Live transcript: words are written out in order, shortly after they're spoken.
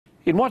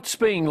In what's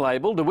being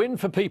labelled a win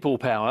for people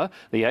power,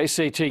 the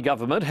ACT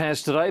government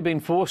has today been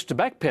forced to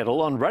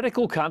backpedal on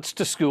radical cuts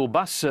to school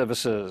bus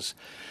services.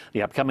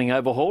 The upcoming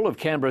overhaul of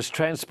Canberra's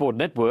transport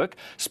network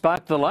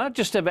sparked the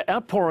largest ever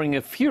outpouring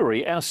of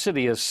fury our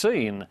city has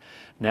seen.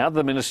 Now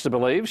the minister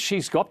believes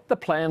she's got the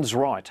plans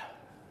right.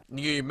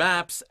 New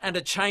maps and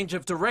a change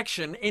of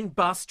direction in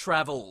bus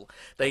travel.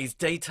 These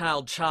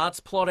detailed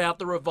charts plot out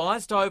the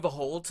revised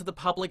overhaul to the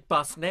public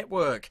bus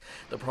network,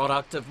 the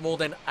product of more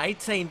than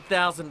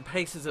 18,000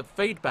 pieces of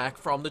feedback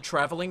from the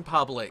travelling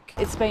public.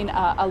 It's been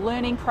a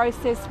learning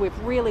process. We've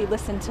really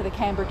listened to the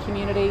Canberra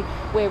community.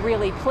 We're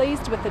really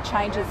pleased with the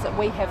changes that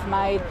we have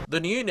made. The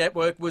new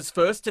network was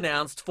first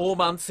announced 4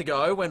 months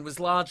ago and was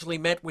largely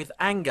met with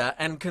anger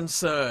and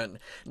concern.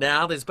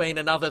 Now there's been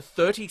another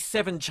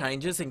 37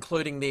 changes,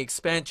 including the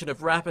expansion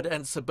of rapid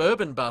and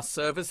suburban bus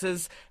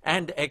services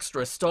and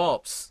extra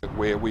stops.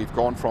 Where we've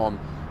gone from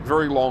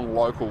very long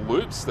local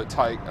loops that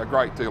take a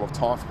great deal of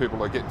time for people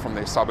to get from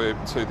their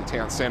suburb to the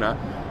town centre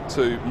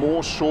to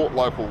more short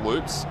local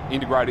loops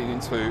integrated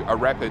into a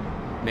rapid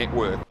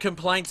network.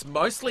 Complaints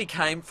mostly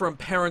came from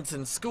parents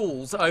and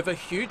schools over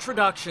huge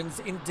reductions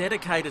in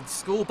dedicated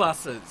school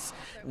buses.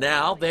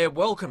 Now they're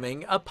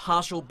welcoming a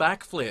partial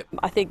backflip.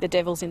 I think the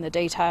devil's in the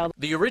detail.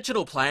 The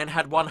original plan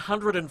had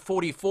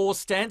 144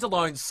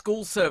 standalone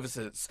school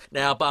services,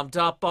 now bumped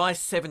up by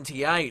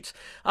 78.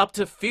 Up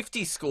to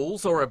 50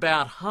 schools, or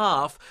about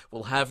half,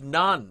 will have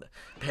none.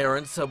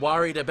 Parents are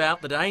worried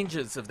about the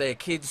dangers of their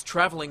kids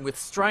travelling with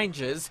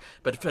strangers,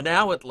 but for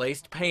now at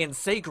least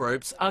P&C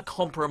groups are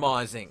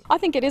compromising. I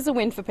think it is a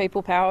win for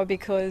people power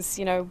because,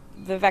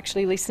 they've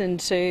actually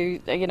listened to,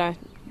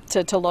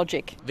 to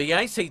logic. The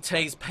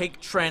ACT's peak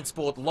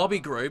transport lobby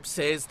group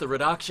says the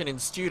reduction in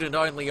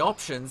student-only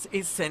options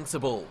is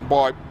sensible.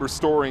 By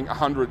restoring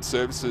 100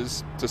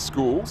 services to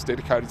schools,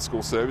 dedicated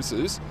school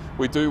services,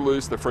 we do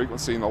lose the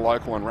frequency in the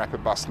local and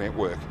rapid bus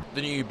network.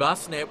 The new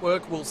bus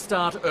network will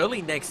start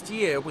early next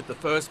year with the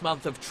first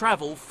month of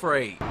travel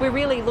free. We're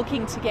really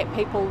looking to get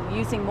people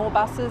using more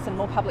buses and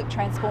more public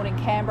transport in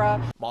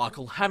Canberra.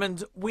 Michael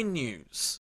Hammond, Win News.